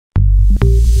I'm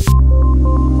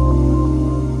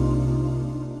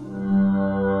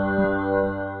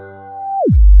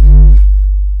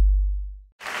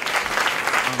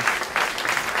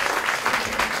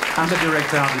the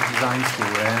director of the design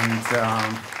school,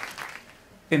 and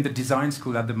in the design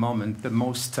school at the moment, the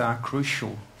most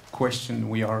crucial question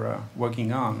we are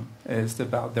working on is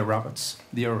about the robots,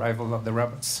 the arrival of the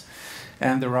robots,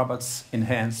 and the robots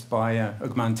enhanced by,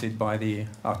 augmented by the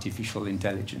artificial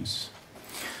intelligence.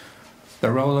 The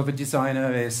role of a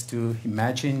designer is to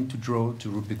imagine, to draw, to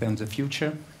represent the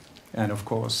future, and of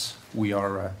course, we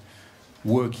are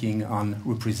working on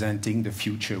representing the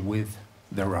future with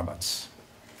the robots.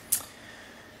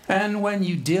 And when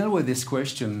you deal with this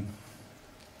question,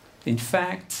 in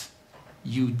fact,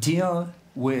 you deal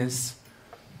with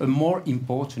a more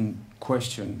important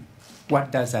question.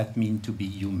 What does that mean to be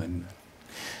human?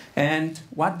 And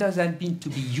what does that mean to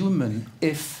be human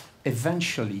if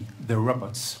eventually the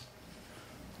robots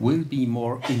will be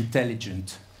more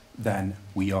intelligent than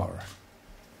we are?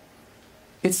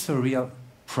 It's a real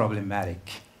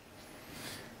problematic.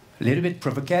 A little bit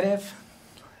provocative,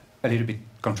 a little bit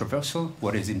controversial.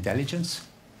 What is intelligence?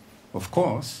 Of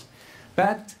course.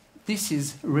 But this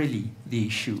is really the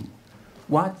issue.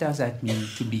 What does that mean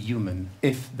to be human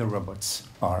if the robots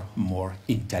are more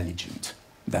intelligent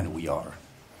than we are?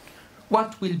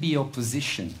 What will be our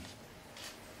position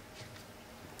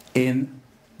in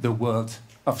the world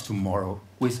of tomorrow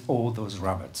with all those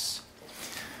robots?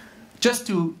 Just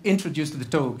to introduce the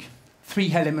talk,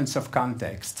 3 elements of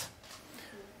context.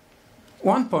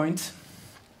 One point,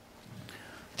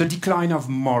 the decline of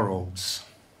morals.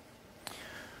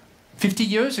 50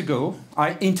 years ago,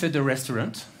 I entered a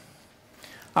restaurant.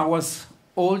 I was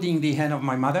holding the hand of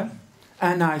my mother,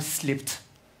 and I slipped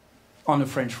on a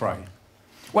French fry.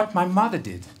 What my mother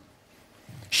did,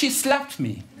 she slapped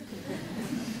me.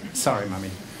 Sorry,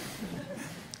 mommy.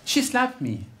 She slapped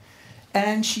me,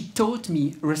 and she taught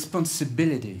me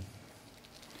responsibility.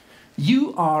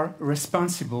 You are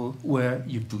responsible where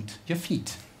you put your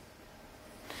feet.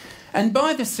 And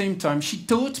by the same time, she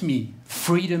taught me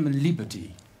freedom and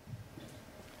liberty.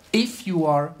 If you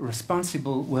are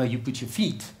responsible where you put your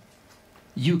feet,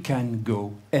 you can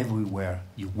go everywhere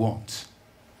you want.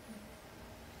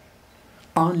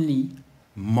 Only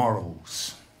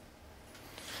morals.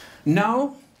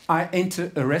 Now I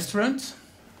enter a restaurant,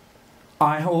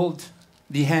 I hold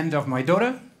the hand of my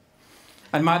daughter,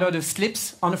 and my daughter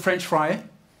slips on a French fry.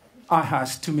 I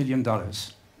ask $2 million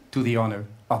to the owner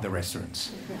of the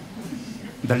restaurant.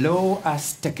 The law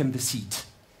has taken the seat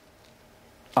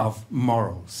of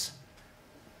morals.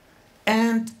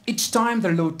 And each time the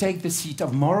law takes the seat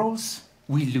of morals,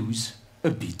 we lose a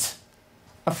bit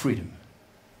of freedom.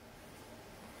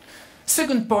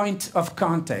 Second point of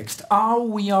context, how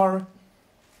we are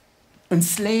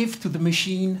enslaved to the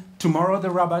machine, tomorrow the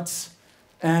robots,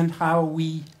 and how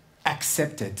we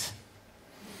accept it.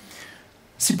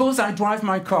 Suppose I drive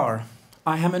my car.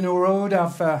 I am on a road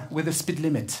with a speed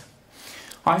limit.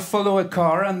 I follow a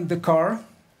car, and the car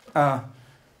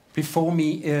before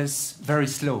me is very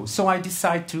slow. So I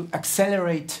decide to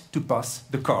accelerate to pass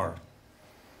the car.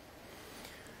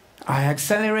 I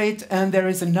accelerate, and there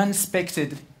is an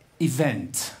unexpected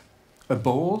event. A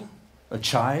ball, a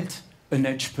child, an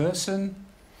aged person.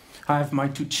 I have my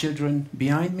 2 children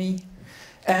behind me.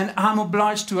 And I'm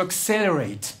obliged to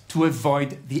accelerate to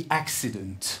avoid the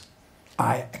accident.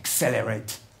 I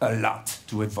accelerate a lot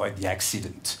to avoid the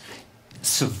accident.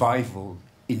 Survival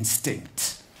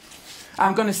instinct.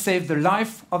 I'm going to save the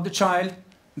life of the child,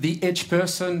 the aged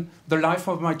person, the life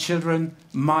of my children,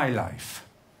 my life.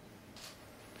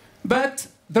 But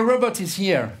the robot is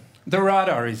here. The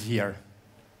radar is here.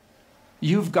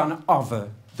 You've gone over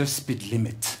the speed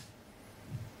limit.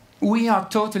 We are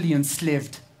totally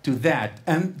enslaved to that.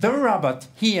 And the robot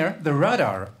here, the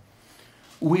radar,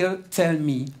 will tell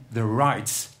me the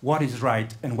rights, what is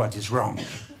right and what is wrong.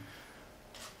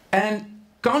 And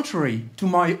contrary to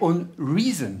my own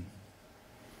reason,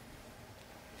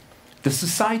 the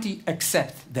society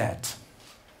accepts that.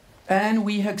 And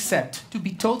we accept to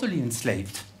be totally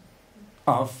enslaved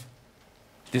of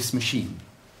this machine.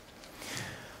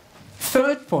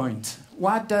 Third point,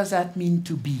 what does that mean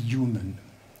to be human?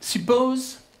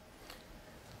 Suppose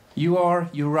you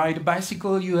ride a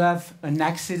bicycle, you have an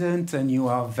accident, and you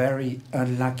are very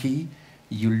unlucky,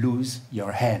 you lose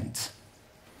your hand.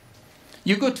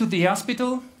 You go to the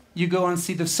hospital, you go and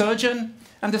see the surgeon,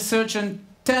 and the surgeon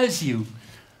tells you,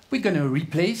 we're going to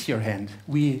replace your hand.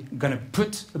 We're going to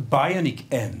put a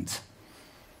bionic hand.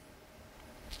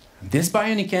 This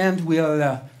bionic hand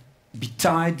will be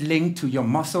tied, linked to your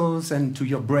muscles and to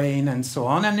your brain and so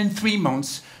on. And in 3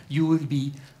 months, you will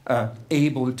be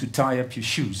able to tie up your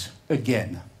shoes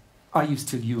again. Are you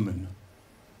still human?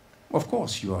 Of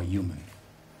course you are human.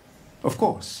 Of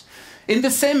course. In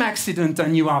the same accident,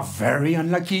 and you are very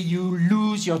unlucky, you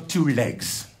lose your 2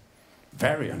 legs.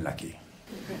 Very unlucky.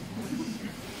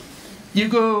 You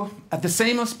go at the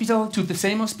same hospital, to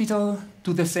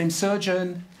the same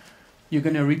surgeon. You're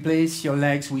going to replace your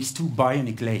legs with 2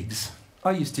 bionic legs.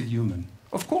 Are you still human?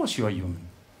 Of course you are human.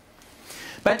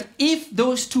 But if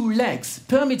those 2 legs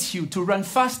permits you to run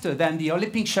faster than the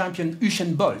Olympic champion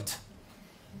Usain Bolt,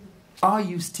 are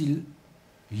you still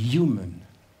human?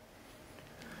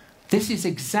 This is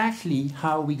exactly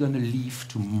how we're going to live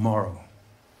tomorrow.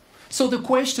 So the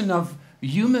question of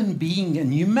human being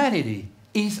and humanity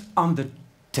is on the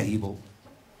table.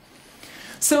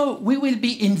 So we will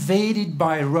be invaded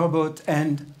by robot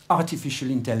and artificial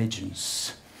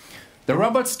intelligence. The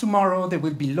robots tomorrow, there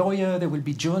will be lawyer, there will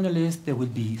be journalist, there will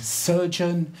be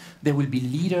surgeon, there will be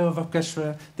leader of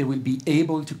orchestra, they will be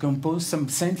able to compose some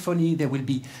symphony, they will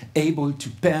be able to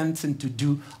paint and to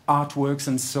do artworks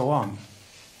and so on.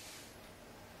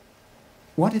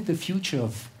 What is the future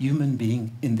of human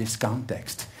being in this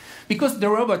context? Because the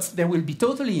robots, they will be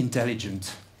totally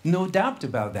intelligent. No doubt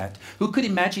about that. Who could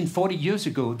imagine 40 years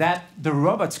ago that the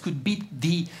robots could beat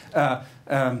the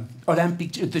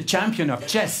the champion of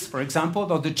chess, for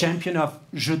example, or the champion of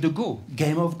jeu de go,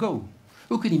 game of Go?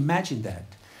 Who could imagine that?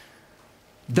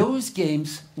 Those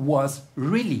games was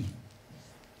really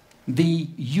the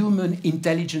human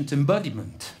intelligent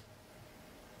embodiment.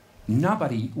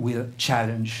 Nobody will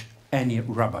challenge any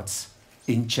robots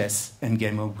in chess and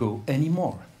game of Go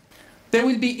anymore. They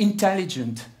will be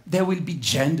intelligent. They will be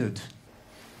gendered.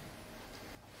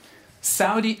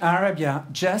 Saudi Arabia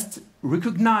just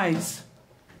recognized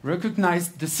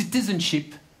the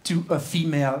citizenship to a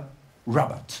female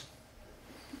robot.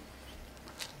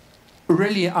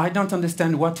 Really, I don't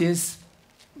understand what is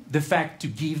the fact to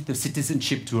give the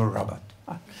citizenship to a robot.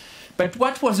 But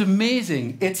what was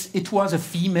amazing, it was a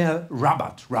female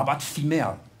robot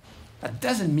female. That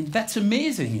doesn't mean, that's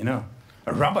amazing, you know.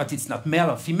 A robot, it's not male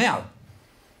or female.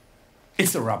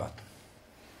 It's a robot.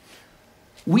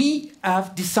 We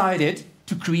have decided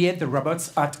to create the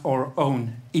robots at our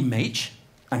own image,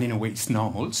 and in a way it's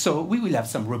normal, so we will have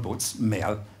some robots,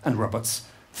 male, and robots,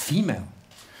 female.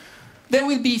 They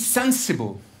will be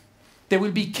sensible. They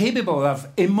will be capable of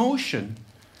emotion,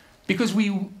 because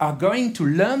we are going to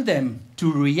learn them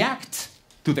to react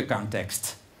to the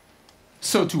context.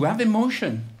 So to have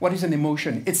emotion, what is an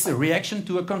emotion? It's a reaction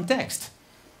to a context.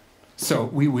 So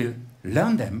we will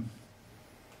learn them,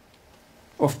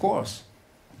 of course,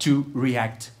 to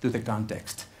react to the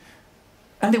context.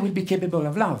 And they will be capable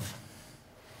of love.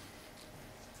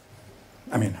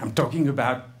 I mean, I'm talking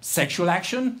about sexual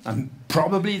action, and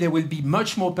probably they will be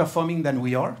much more performing than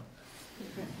we are.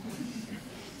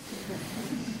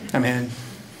 I mean,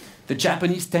 the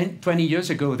Japanese 20 years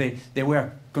ago, they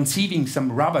were conceiving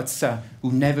some robots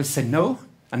who never say no,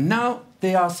 and now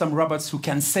there are some robots who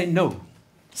can say no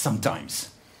sometimes,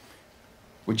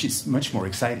 which is much more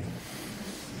exciting.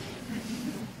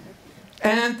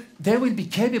 And they will be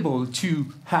capable to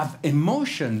have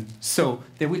emotion, so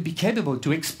they will be capable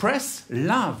to express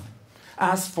love.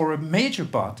 As for a major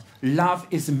part, love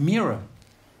is a mirror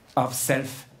of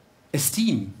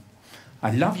self-esteem.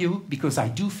 I love you because I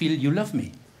do feel you love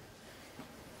me.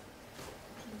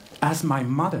 As my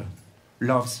mother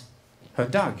loves her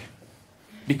dog,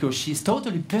 because she's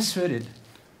totally persuaded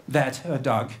that her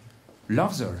dog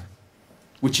loves her,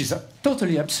 which is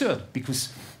totally absurd,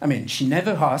 because, I mean, she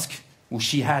never asked, or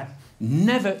she had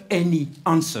never any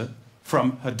answer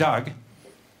from her dog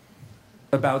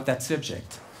about that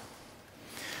subject.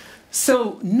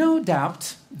 So no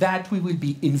doubt that we will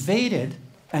be invaded,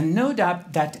 and no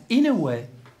doubt that in a way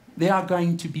they are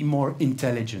going to be more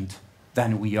intelligent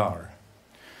than we are.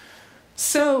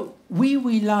 So we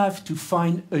will have to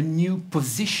find a new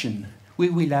position. We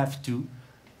will have to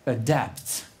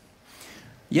adapt.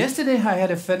 Yesterday I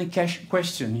had a funny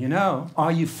question, you know,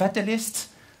 are you fatalist?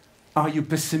 Are you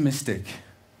pessimistic?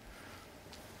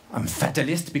 I'm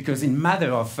fatalist because in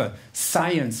matter of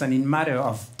science and in matter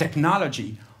of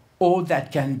technology, all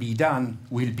that can be done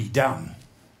will be done.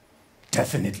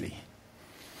 Definitely.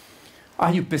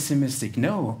 Are you pessimistic?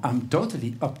 No, I'm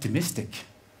totally optimistic.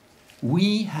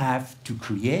 We have to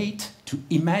create, to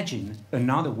imagine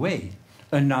another way,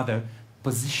 another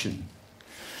position.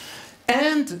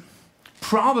 And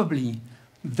probably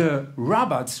the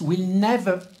robots will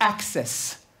never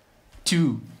access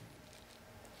to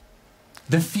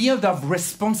the field of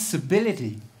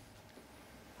responsibility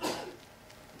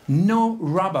no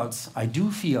robots, I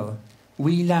do feel,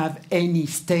 will have any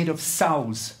state of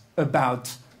souls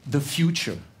about the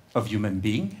future of human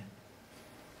being.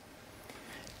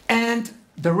 And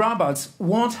the robots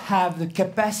won't have the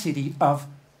capacity of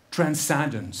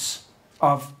transcendence,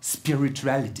 of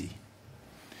spirituality.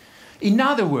 In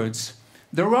other words,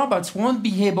 the robots won't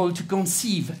be able to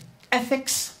conceive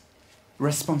ethics,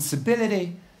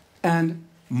 responsibility, and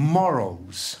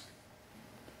morals.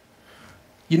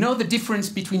 You know the difference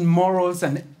between morals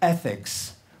and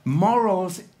ethics?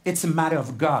 Morals, it's a matter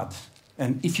of God.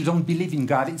 And if you don't believe in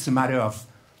God, it's a matter of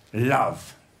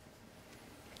love.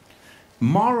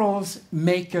 Morals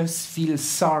make us feel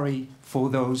sorry for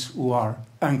those who are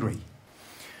hungry.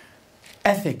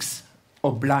 Ethics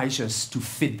oblige us to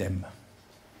feed them.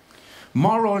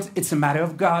 Morals, it's a matter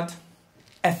of God.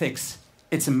 Ethics,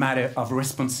 it's a matter of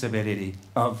responsibility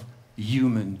of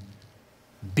human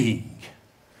being.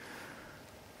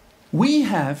 We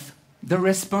have the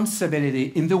responsibility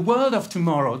in the world of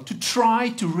tomorrow to try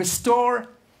to restore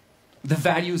the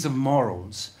values of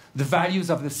morals, the values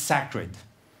of the sacred.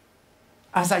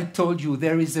 As I told you,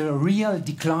 there is a real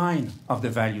decline of the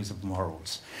values of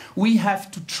morals. We have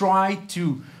to try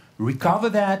to recover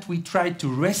that. We try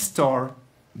to restore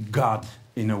God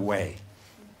in a way.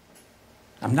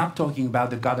 I'm not talking about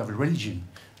the God of religion.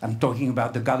 I'm talking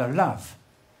about the God of love,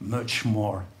 much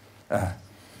more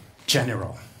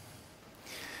general.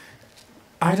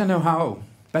 I don't know how,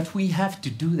 but we have to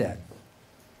do that,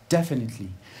 definitely.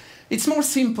 It's more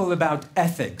simple about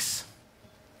ethics.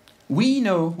 We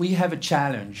know we have a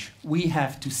challenge. We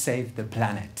have to save the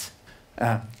planet.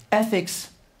 Ethics,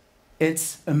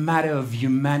 it's a matter of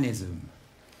humanism.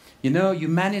 You know,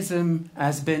 humanism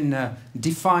has been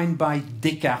defined by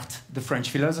Descartes, the French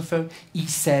philosopher. He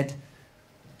said,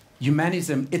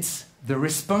 humanism, it's the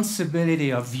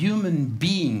responsibility of human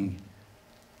being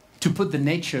to put the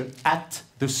nature at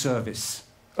the service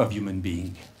of human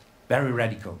being. Very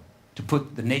radical, to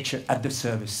put the nature at the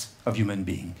service of human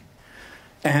being.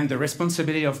 And the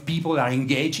responsibility of people are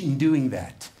engaged in doing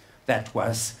that. That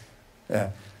was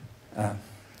the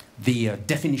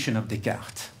definition of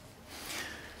Descartes.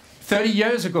 30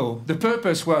 years ago, the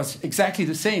purpose was exactly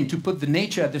the same, to put the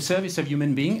nature at the service of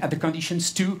human being, at the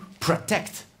conditions to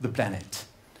protect the planet.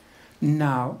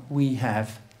 Now we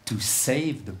have to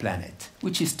save the planet,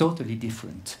 which is totally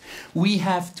different. We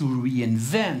have to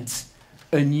reinvent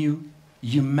a new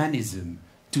humanism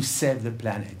to save the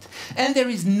planet. And there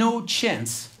is no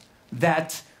chance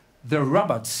that the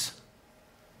robots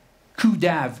could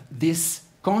have this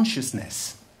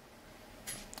consciousness.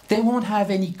 They won't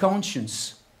have any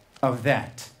conscience of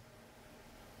that.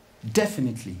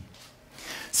 Definitely.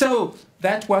 So,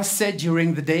 that was said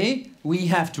during the day. We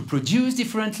have to produce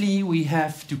differently, we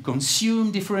have to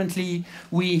consume differently,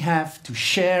 we have to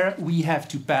share, we have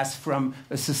to pass from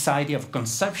a society of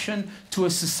consumption to a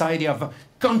society of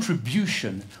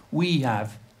contribution. We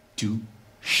have to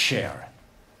share.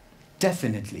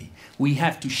 Definitely. We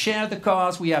have to share the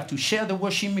cars, we have to share the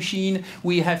washing machine,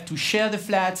 we have to share the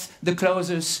flats, the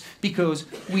clothes, because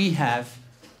we have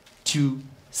to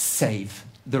save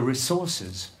the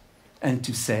resources and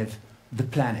to save the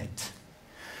planet.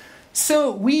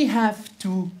 So we have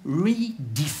to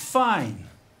redefine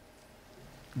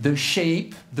the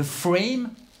shape, the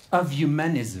frame of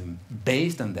humanism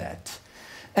based on that.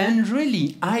 And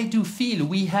really, I do feel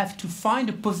we have to find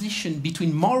a position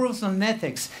between morals and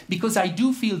ethics, because I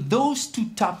do feel those two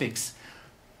topics,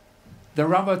 the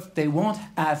robots, they won't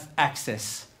have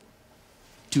access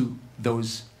to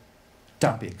those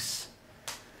topics.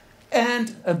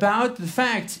 And about the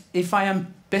fact, if I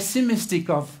am pessimistic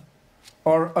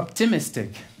or optimistic,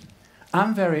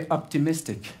 I'm very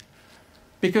optimistic,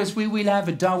 because we will have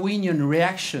a Darwinian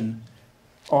reaction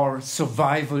or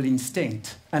survival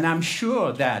instinct. And I'm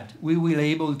sure that we will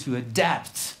be able to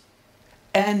adapt.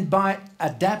 And by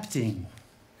adapting,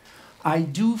 I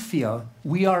do feel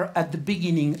we are at the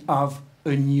beginning of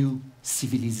a new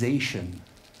civilization.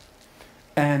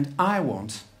 And I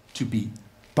want to be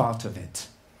part of it.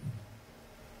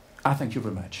 I thank you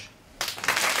very much.